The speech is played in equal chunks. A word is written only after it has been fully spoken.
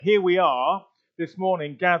Here we are this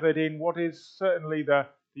morning gathered in what is certainly the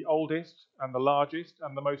oldest and the largest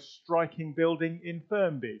and the most striking building in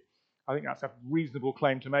Thurmby. I think that's a reasonable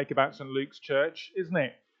claim to make about St Luke's Church, isn't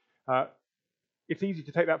it? It's easy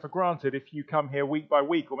to take that for granted if you come here week by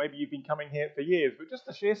week, or maybe you've been coming here for years, but just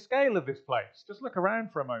the sheer scale of this place, just look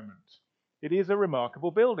around for a moment. It is a remarkable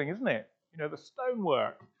building, isn't it? You know, the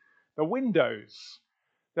stonework, the windows,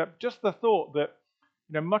 just the thought that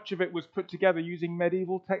much of it was put together using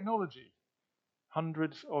medieval technology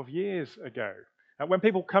hundreds of years ago. And when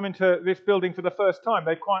people come into this building for the first time,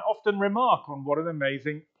 they quite often remark on what an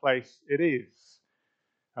amazing place it is,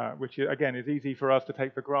 which, again, is easy for us to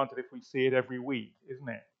take for granted if we see it every week, isn't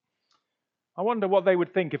it? I wonder what they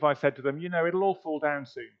would think if I said to them, it'll all fall down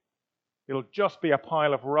soon. It'll just be a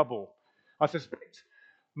pile of rubble. I suspect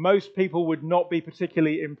most people would not be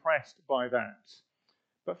particularly impressed by that.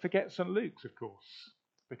 But forget St Luke's, of course,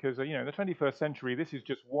 because, in the 21st century, this is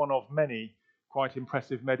just one of many quite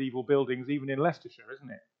impressive medieval buildings, even in Leicestershire, isn't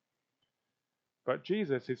it? But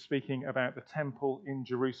Jesus is speaking about the temple in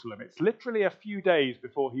Jerusalem. It's literally a few days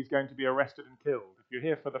before he's going to be arrested and killed. If you're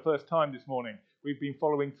here for the first time this morning, we've been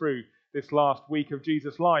following through this last week of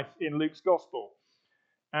Jesus' life in Luke's Gospel.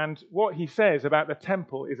 And what he says about the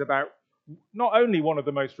temple is about not only one of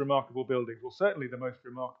the most remarkable buildings, well, certainly the most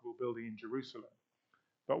remarkable building in Jerusalem,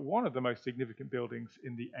 but one of the most significant buildings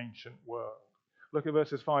in the ancient world. Look at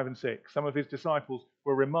verses 5 and 6. Some of his disciples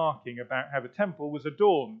were remarking about how the temple was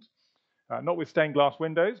adorned, not with stained glass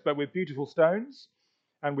windows, but with beautiful stones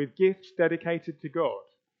and with gifts dedicated to God.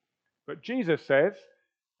 But Jesus says,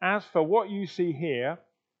 "As for what you see here,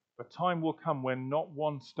 the time will come when not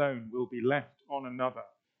one stone will be left on another.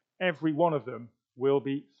 Every one of them will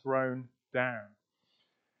be thrown down."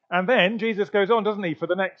 And then Jesus goes on, doesn't he, for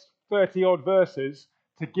the next 30-odd verses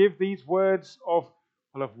to give these words of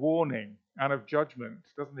warning and of judgment,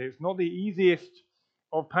 doesn't he? It's not the easiest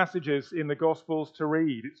of passages in the Gospels to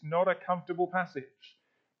read. It's not a comfortable passage,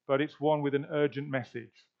 but it's one with an urgent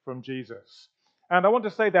message from Jesus. And I want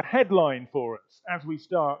to say the headline for us as we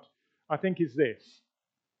start, I think, is this: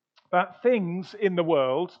 that things in the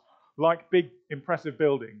world, like big, impressive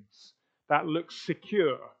buildings that look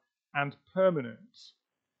secure and permanent,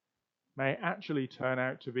 may actually turn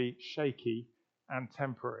out to be shaky and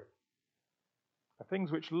temporary. The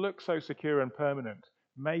things which look so secure and permanent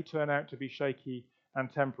may turn out to be shaky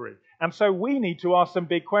and temporary. And so we need to ask some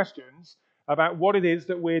big questions about what it is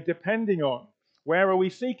that we're depending on. Where are we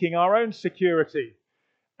seeking our own security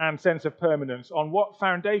and sense of permanence? On what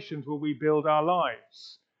foundations will we build our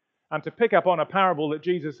lives? And to pick up on a parable that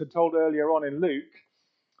Jesus had told earlier on in Luke,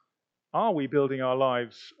 are we building our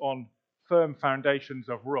lives on firm foundations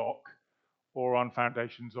of rock or on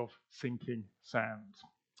foundations of sinking sand?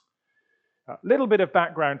 A little bit of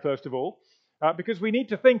background, first of all, because we need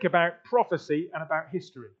to think about prophecy and about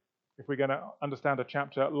history if we're going to understand a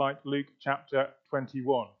chapter like Luke chapter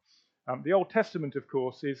 21. The Old Testament, of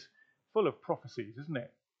course, is full of prophecies, isn't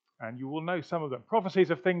it? And you will know some of them. Prophecies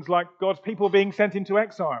of things like God's people being sent into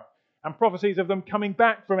exile, and prophecies of them coming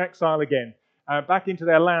back from exile again, back into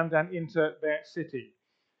their land and into their city.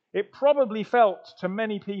 It probably felt to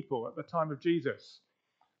many people at the time of Jesus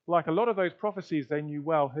like a lot of those prophecies they knew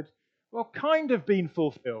well had, kind of been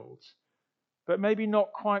fulfilled, but maybe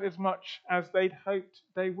not quite as much as they'd hoped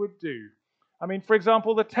they would do. I mean, for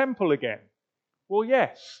example, the temple again. Well,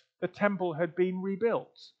 yes, the temple had been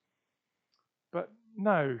rebuilt, but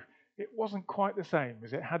no, it wasn't quite the same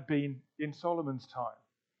as it had been in Solomon's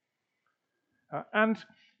time. And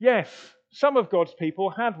yes, some of God's people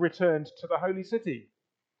had returned to the holy city,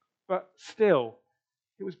 but still,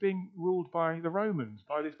 it was being ruled by the Romans,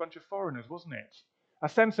 by this bunch of foreigners, wasn't it? A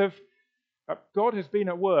sense of God has been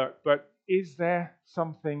at work, but is there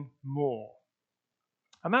something more?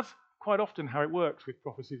 And that's quite often how it works with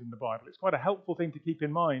prophecies in the Bible. It's quite a helpful thing to keep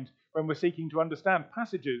in mind when we're seeking to understand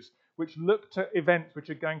passages which look to events which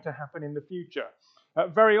are going to happen in the future.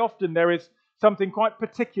 Very often there is something quite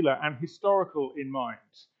particular and historical in mind.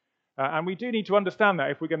 And we do need to understand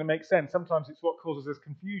that if we're going to make sense. Sometimes it's what causes us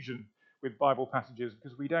confusion with Bible passages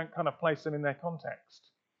because we don't kind of place them in their context.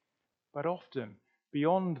 But often,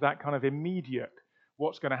 beyond that kind of immediate,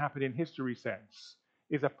 what's going to happen in history sense,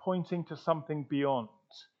 is a pointing to something beyond.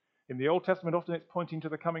 In the Old Testament, often it's pointing to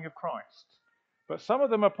the coming of Christ. But some of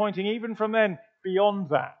them are pointing even from then beyond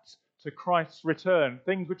that to Christ's return,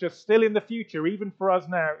 things which are still in the future, even for us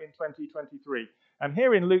now in 2023. And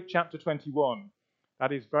here in Luke chapter 21,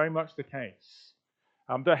 that is very much the case.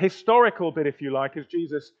 The historical bit, if you like, as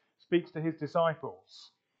Jesus speaks to his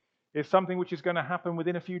disciples, is something which is going to happen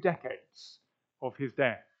within a few decades of his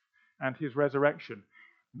death and his resurrection.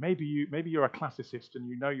 Maybe you're a classicist and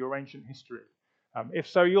you know your ancient history. If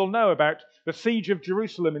so, you'll know about the siege of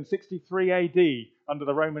Jerusalem in 63 AD under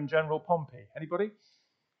the Roman general Pompey. Anybody?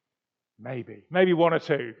 Maybe one or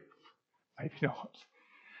two, maybe not.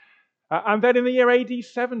 And then in the year AD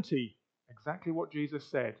 70, exactly what Jesus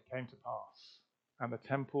said came to pass, and the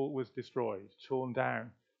temple was destroyed, torn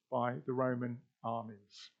down by the Roman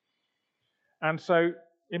armies. And so,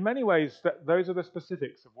 in many ways, those are the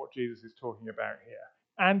specifics of what Jesus is talking about here.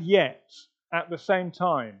 And yet, at the same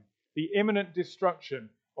time, the imminent destruction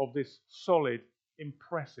of this solid,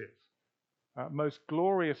 impressive, most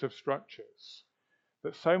glorious of structures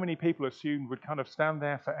that so many people assumed would kind of stand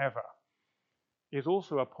there forever is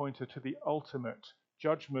also a pointer to the ultimate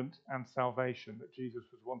judgment and salvation that Jesus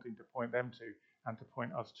was wanting to point them to and to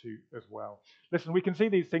point us to as well. Listen, we can see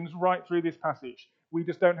these things right through this passage. We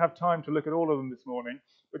just don't have time to look at all of them this morning,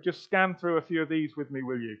 but just scan through a few of these with me,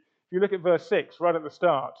 will you? If you look at verse 6, right at the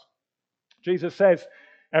start, Jesus says,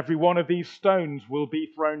 every one of these stones will be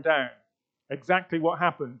thrown down. Exactly what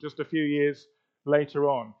happened just a few years later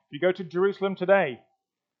on. If you go to Jerusalem today,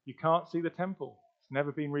 you can't see the temple. It's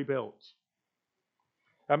never been rebuilt.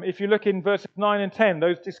 If you look in verses 9 and 10,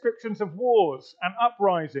 those descriptions of wars and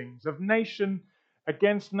uprisings, of nation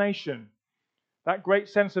against nation, that great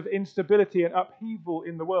sense of instability and upheaval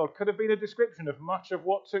in the world could have been a description of much of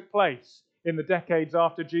what took place in the decades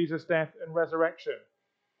after Jesus' death and resurrection.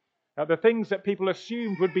 The things that people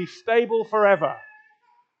assumed would be stable forever,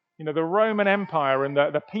 the Roman Empire and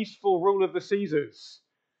the peaceful rule of the Caesars,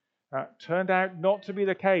 turned out not to be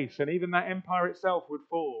the case, and even that empire itself would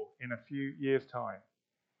fall in a few years' time.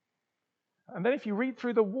 And then if you read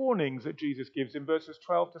through the warnings that Jesus gives in verses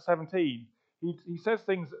 12 to 17, he says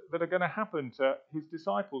things that are going to happen to his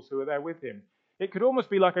disciples who are there with him. It could almost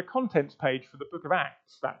be like a contents page for the book of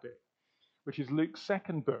Acts, that bit, which is Luke's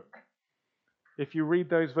second book. If you read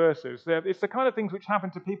those verses, it's the kind of things which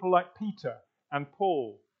happen to people like Peter and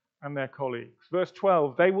Paul and their colleagues. Verse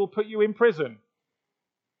 12, they will put you in prison,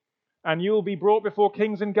 and you will be brought before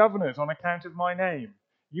kings and governors on account of my name.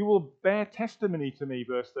 You will bear testimony to me,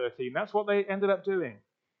 verse 13. That's what they ended up doing.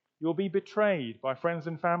 You'll be betrayed by friends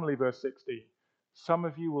and family, verse 16. Some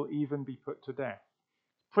of you will even be put to death.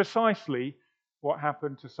 Precisely what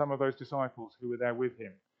happened to some of those disciples who were there with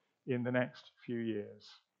him in the next few years.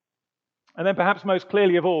 And then perhaps most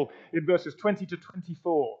clearly of all, in verses 20 to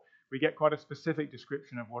 24, we get quite a specific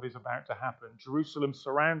description of what is about to happen. Jerusalem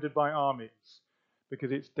surrounded by armies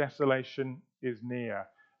because its desolation is near.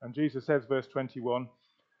 And Jesus says, verse 21,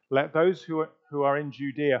 let those who are in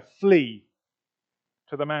Judea flee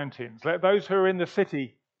to the mountains. Let those who are in the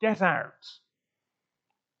city get out.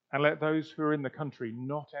 And let those who are in the country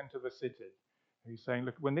not enter the city. He's saying,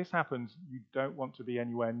 look, when this happens, you don't want to be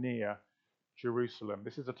anywhere near Jerusalem.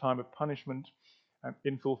 This is a time of punishment and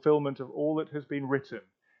in fulfillment of all that has been written.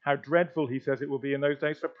 How dreadful, he says, it will be in those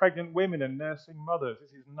days for pregnant women and nursing mothers.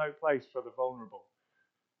 This is no place for the vulnerable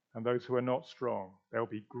and those who are not strong. There will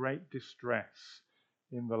be great distress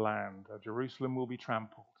in the land. Jerusalem will be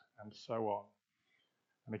trampled, and so on.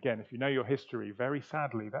 And again, if you know your history, very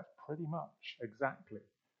sadly, that's pretty much exactly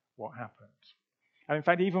what happened. And in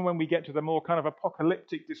fact, even when we get to the more kind of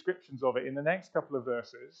apocalyptic descriptions of it in the next couple of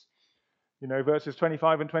verses, verses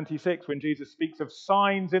 25 and 26, when Jesus speaks of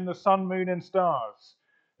signs in the sun, moon, and stars,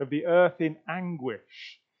 of the earth in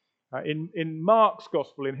anguish. In Mark's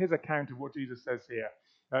gospel, in his account of what Jesus says here,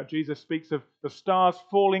 Jesus speaks of the stars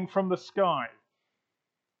falling from the sky.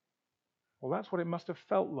 Well, that's what it must have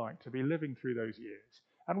felt like to be living through those years.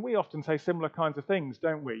 And we often say similar kinds of things,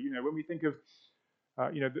 don't we? When we think of,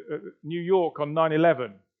 New York on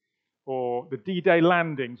 9/11, or the D-Day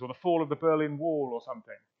landings, or the fall of the Berlin Wall, or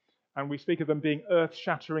something, and we speak of them being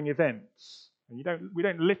earth-shattering events. And we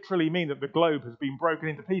don't literally mean that the globe has been broken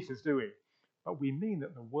into pieces, do we? But we mean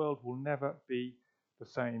that the world will never be the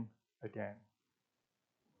same again.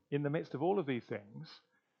 In the midst of all of these things,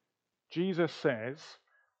 Jesus says,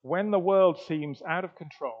 when the world seems out of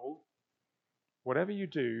control, whatever you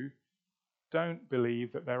do, don't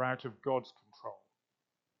believe that they're out of God's control.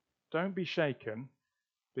 Don't be shaken,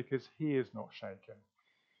 because he is not shaken.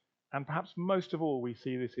 And perhaps most of all, we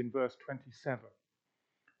see this in verse 27,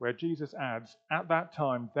 where Jesus adds, at that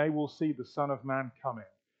time they will see the Son of Man coming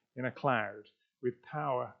in a cloud with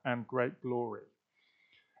power and great glory.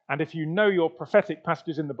 And if you know your prophetic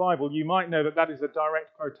passages in the Bible, you might know that that is a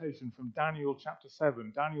direct quotation from Daniel chapter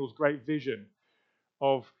 7, Daniel's great vision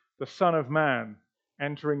of the Son of Man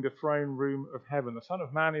entering the throne room of heaven. The Son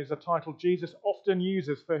of Man is a title Jesus often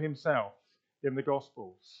uses for himself in the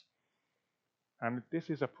Gospels. And this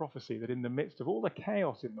is a prophecy that in the midst of all the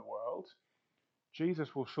chaos in the world,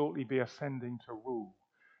 Jesus will shortly be ascending to rule.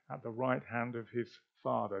 at the right hand of his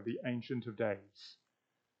Father, the Ancient of Days.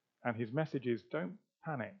 And his message is, don't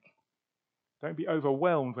panic. Don't be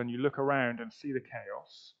overwhelmed when you look around and see the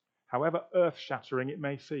chaos, however earth-shattering it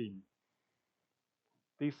may seem.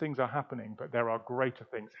 These things are happening, but there are greater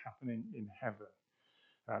things happening in heaven.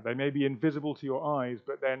 They may be invisible to your eyes,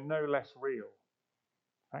 but they're no less real.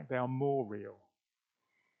 In fact, they are more real.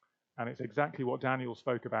 And it's exactly what Daniel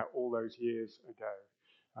spoke about all those years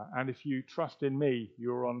ago. And if you trust in me,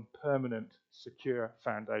 you're on permanent, secure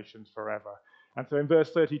foundations forever. And so in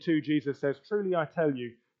verse 32, Jesus says, truly I tell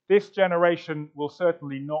you, this generation will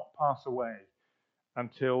certainly not pass away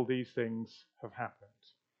until these things have happened.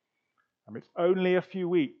 And it's only a few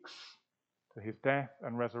weeks to his death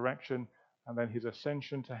and resurrection and then his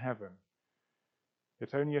ascension to heaven.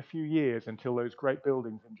 It's only a few years until those great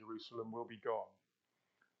buildings in Jerusalem will be gone.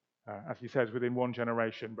 As he says, within one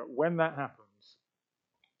generation. But when that happens,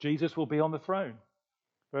 Jesus will be on the throne.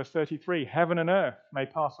 Verse 33, heaven and earth may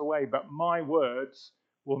pass away, but my words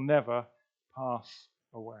will never pass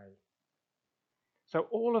away. So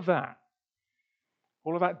all of that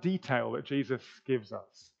detail that Jesus gives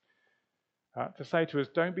us to say to us,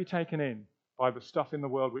 don't be taken in by the stuff in the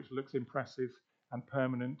world which looks impressive and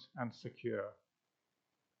permanent and secure.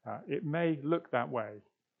 It may look that way,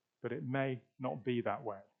 but it may not be that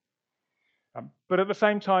way. But at the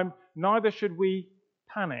same time, neither should we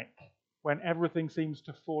panic when everything seems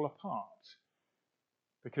to fall apart,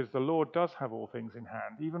 because the Lord does have all things in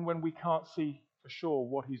hand, even when we can't see for sure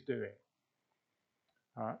what he's doing.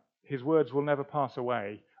 His words will never pass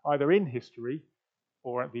away, either in history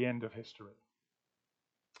or at the end of history.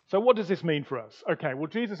 So what does this mean for us? Okay, well,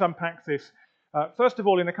 Jesus unpacks this, first of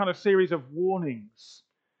all, in a kind of series of warnings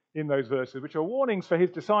in those verses, which are warnings for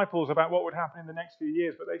his disciples about what would happen in the next few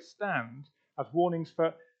years, but they stand as warnings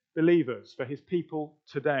for believers, for his people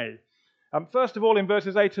today. First of all, in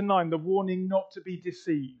verses 8 and 9, the warning not to be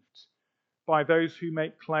deceived by those who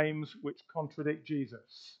make claims which contradict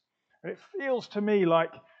Jesus. And it feels to me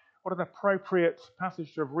like what an appropriate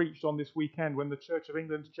passage to have reached on this weekend when the Church of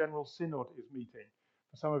England's General Synod is meeting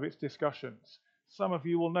for some of its discussions. Some of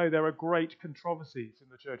you will know there are great controversies in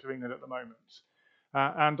the Church of England at the moment.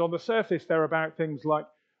 And on the surface, they're about things like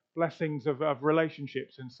blessings of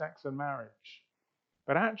relationships and sex and marriage.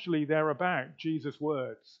 But actually, they're about Jesus'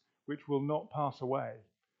 words, which will not pass away,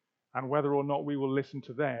 and whether or not we will listen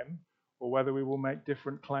to them or whether we will make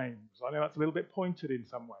different claims. I know that's a little bit pointed in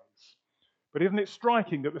some ways. But isn't it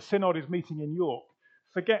striking that the Synod is meeting in York?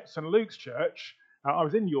 Forget St. Luke's Church. I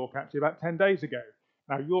was in York actually about 10 days ago.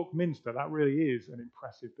 Now, York Minster, that really is an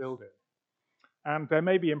impressive building. And there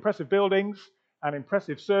may be impressive buildings and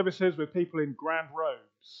impressive services with people in grand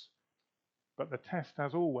robes. But the test,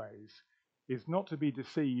 as always, is not to be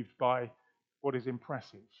deceived by what is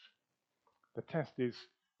impressive. The test is,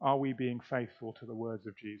 are we being faithful to the words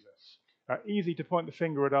of Jesus? Easy to point the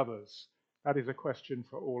finger at others. That is a question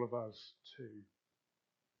for all of us too.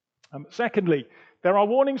 Secondly, there are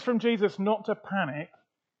warnings from Jesus not to panic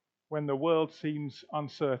when the world seems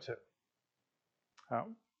uncertain.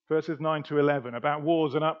 Verses 9 to 11, about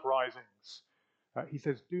wars and uprisings. He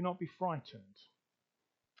says, do not be frightened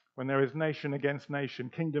when there is nation against nation,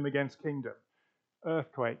 kingdom against kingdom,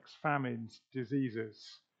 earthquakes, famines,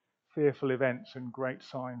 diseases, fearful events, and great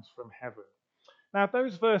signs from heaven. Now,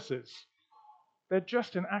 those verses, they're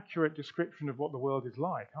just an accurate description of what the world is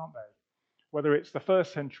like, aren't they? Whether it's the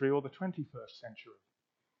 1st century or the 21st century.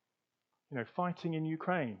 You know, fighting in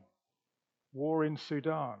Ukraine, war in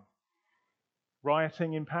Sudan,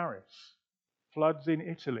 rioting in Paris, floods in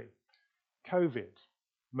Italy, COVID,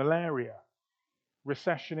 malaria,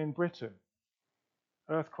 recession in Britain,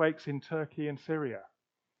 earthquakes in Turkey and Syria,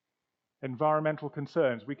 environmental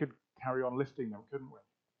concerns. We could carry on listing them, couldn't we?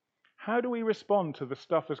 How do we respond to the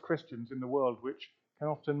stuff as Christians in the world which can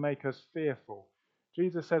often make us fearful?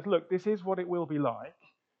 Jesus says, look, this is what it will be like.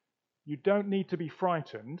 You don't need to be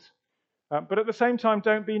frightened, but at the same time,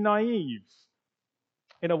 don't be naive.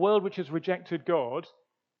 In a world which has rejected God,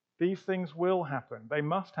 these things will happen. They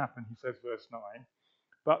must happen, he says, verse 9,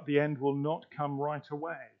 but the end will not come right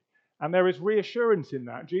away. And there is reassurance in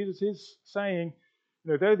that. Jesus is saying,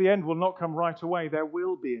 though the end will not come right away, there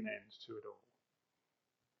will be an end to it all.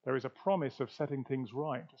 There is a promise of setting things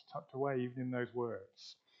right, just tucked away even in those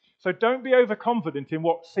words. So don't be overconfident in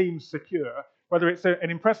what seems secure, whether it's an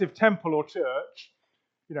impressive temple or church,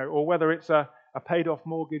 or whether it's a paid-off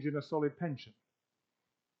mortgage and a solid pension.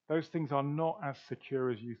 Those things are not as secure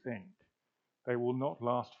as you think. They will not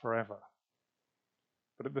last forever.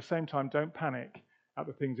 But at the same time, don't panic at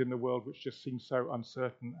the things in the world which just seem so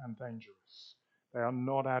uncertain and dangerous. They are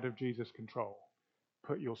not out of Jesus' control.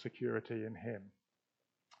 Put your security in him.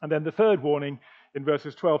 And then the third warning in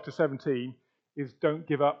verses 12 to 17 is don't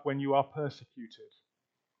give up when you are persecuted.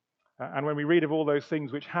 And when we read of all those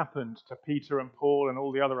things which happened to Peter and Paul and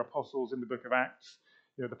all the other apostles in the book of Acts,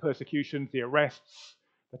 the persecutions, the arrests,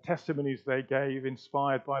 the testimonies they gave,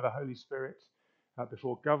 inspired by the Holy Spirit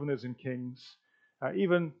before governors and kings,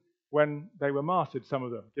 even when they were martyred, some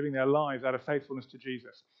of them, giving their lives out of faithfulness to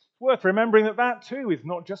Jesus. It's worth remembering that that too is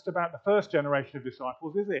not just about the first generation of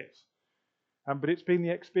disciples, is it? But it's been the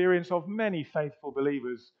experience of many faithful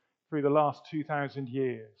believers through the last 2,000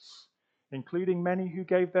 years, including many who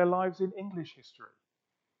gave their lives in English history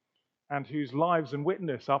and whose lives and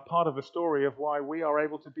witness are part of the story of why we are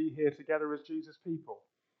able to be here together as Jesus' people.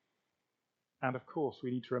 And of course,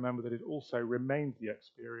 we need to remember that it also remains the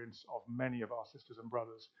experience of many of our sisters and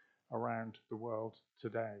brothers around the world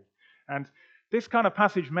today. And this kind of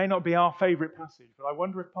passage may not be our favourite passage, but I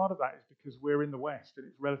wonder if part of that is because we're in the West and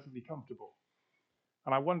it's relatively comfortable.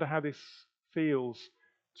 And I wonder how this feels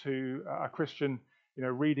to a Christian,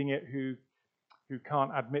 reading it who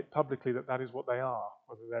can't admit publicly that that is what they are,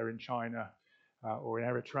 whether they're in China or in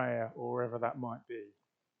Eritrea or wherever that might be.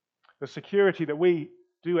 The security that we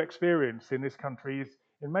do experience in this country is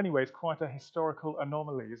in many ways quite a historical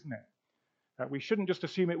anomaly, isn't it? We shouldn't just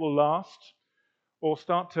assume it will last or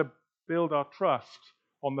start to build our trust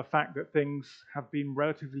on the fact that things have been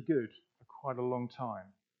relatively good for quite a long time.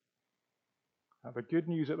 The good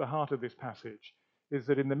news at the heart of this passage is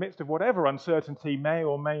that in the midst of whatever uncertainty may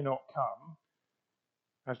or may not come,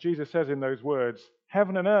 as Jesus says in those words,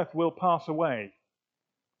 heaven and earth will pass away.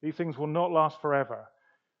 These things will not last forever,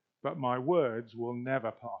 but my words will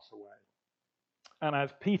never pass away. And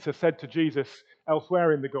as Peter said to Jesus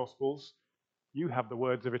elsewhere in the Gospels, you have the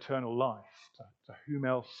words of eternal life. To whom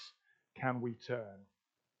else can we turn?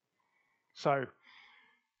 So,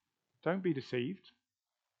 don't be deceived.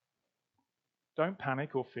 Don't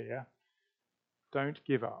panic or fear. Don't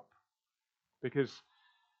give up. Because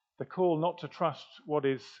the call not to trust what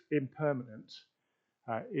is impermanent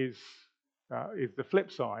is the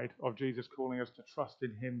flip side of Jesus calling us to trust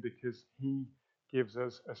in him, because he gives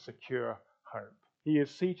us a secure hope. He is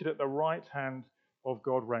seated at the right hand of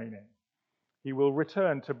God reigning. He will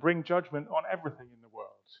return to bring judgment on everything in the world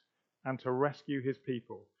and to rescue his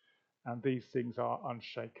people. And these things are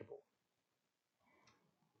unshakable.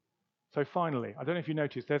 So finally, I don't know if you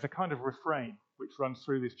noticed, there's a kind of refrain which runs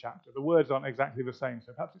through this chapter. The words aren't exactly the same,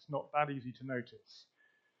 so perhaps it's not that easy to notice.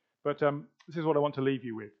 But this is what I want to leave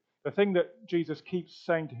you with. The thing that Jesus keeps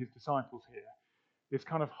saying to his disciples here is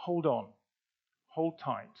kind of hold on, hold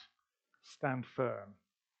tight, stand firm.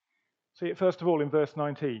 See it first of all in verse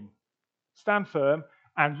 19. Stand firm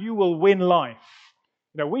and you will win life.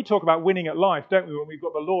 We talk about winning at life, don't we, when we've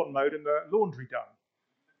got the lawn mowed and the laundry done.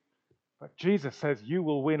 But Jesus says you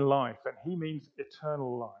will win life, and he means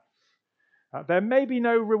eternal life. There may be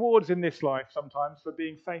no rewards in this life sometimes for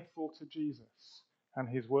being faithful to Jesus and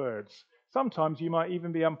his words. Sometimes you might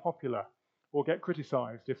even be unpopular or get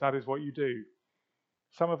criticized if that is what you do.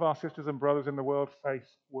 Some of our sisters and brothers in the world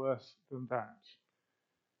face worse than that.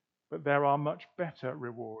 But there are much better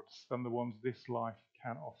rewards than the ones this life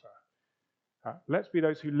can offer. Let's be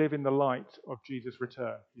those who live in the light of Jesus'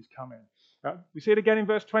 return. He's coming. We see it again in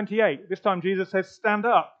verse 28. This time Jesus says, stand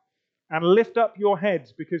up and lift up your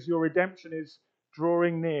heads because your redemption is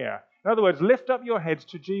drawing near. In other words, lift up your heads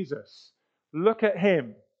to Jesus. Look at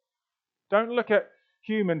him. Don't look at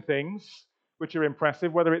human things which are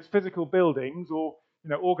impressive, whether it's physical buildings or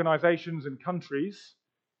organizations and countries.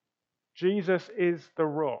 Jesus is the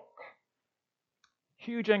rock.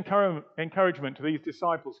 Huge encouragement to these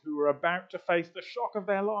disciples who were about to face the shock of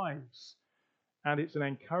their lives. And it's an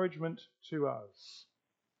encouragement to us.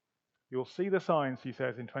 You'll see the signs, he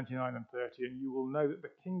says in 29 and 30, and you will know that the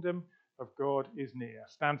kingdom of God is near.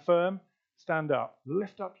 Stand firm, stand up,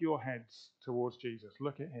 lift up your heads towards Jesus.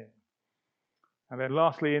 Look at him. And then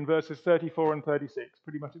lastly, in verses 34 and 36,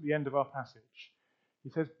 pretty much at the end of our passage, he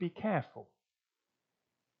says, be careful.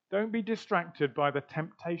 Don't be distracted by the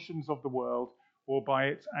temptations of the world or by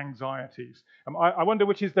its anxieties. I wonder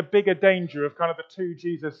which is the bigger danger of kind of the two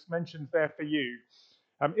Jesus mentions there for you.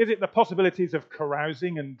 Is it the possibilities of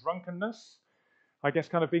carousing and drunkenness? I guess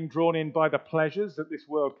kind of being drawn in by the pleasures that this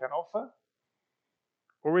world can offer?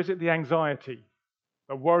 Or is it the anxiety,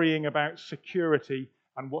 the worrying about security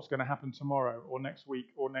and what's going to happen tomorrow or next week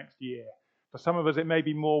or next year? For some of us, it may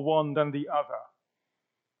be more one than the other.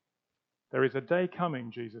 There is a day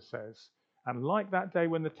coming, Jesus says, and like that day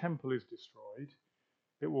when the temple is destroyed,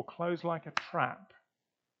 it will close like a trap.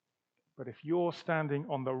 But if you're standing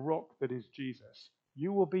on the rock that is Jesus,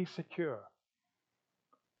 you will be secure.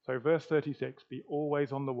 So verse 36, be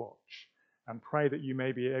always on the watch and pray that you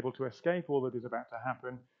may be able to escape all that is about to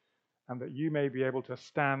happen, and that you may be able to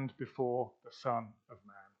stand before the Son of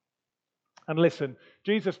Man. And listen,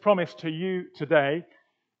 Jesus' promise to you today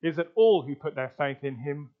is that all who put their faith in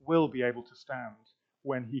him will be able to stand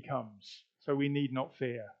when he comes. So we need not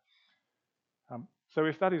fear. So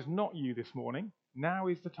if that is not you this morning, now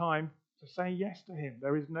is the time to say yes to him.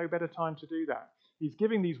 There is no better time to do that. He's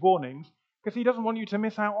giving these warnings because he doesn't want you to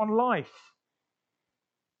miss out on life.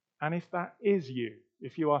 And if that is you,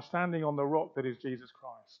 if you are standing on the rock that is Jesus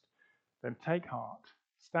Christ, then take heart,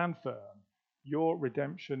 stand firm. Your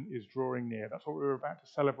redemption is drawing near. That's what we're about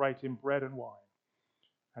to celebrate in bread and wine.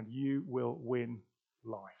 And you will win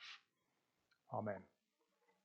life. Amen.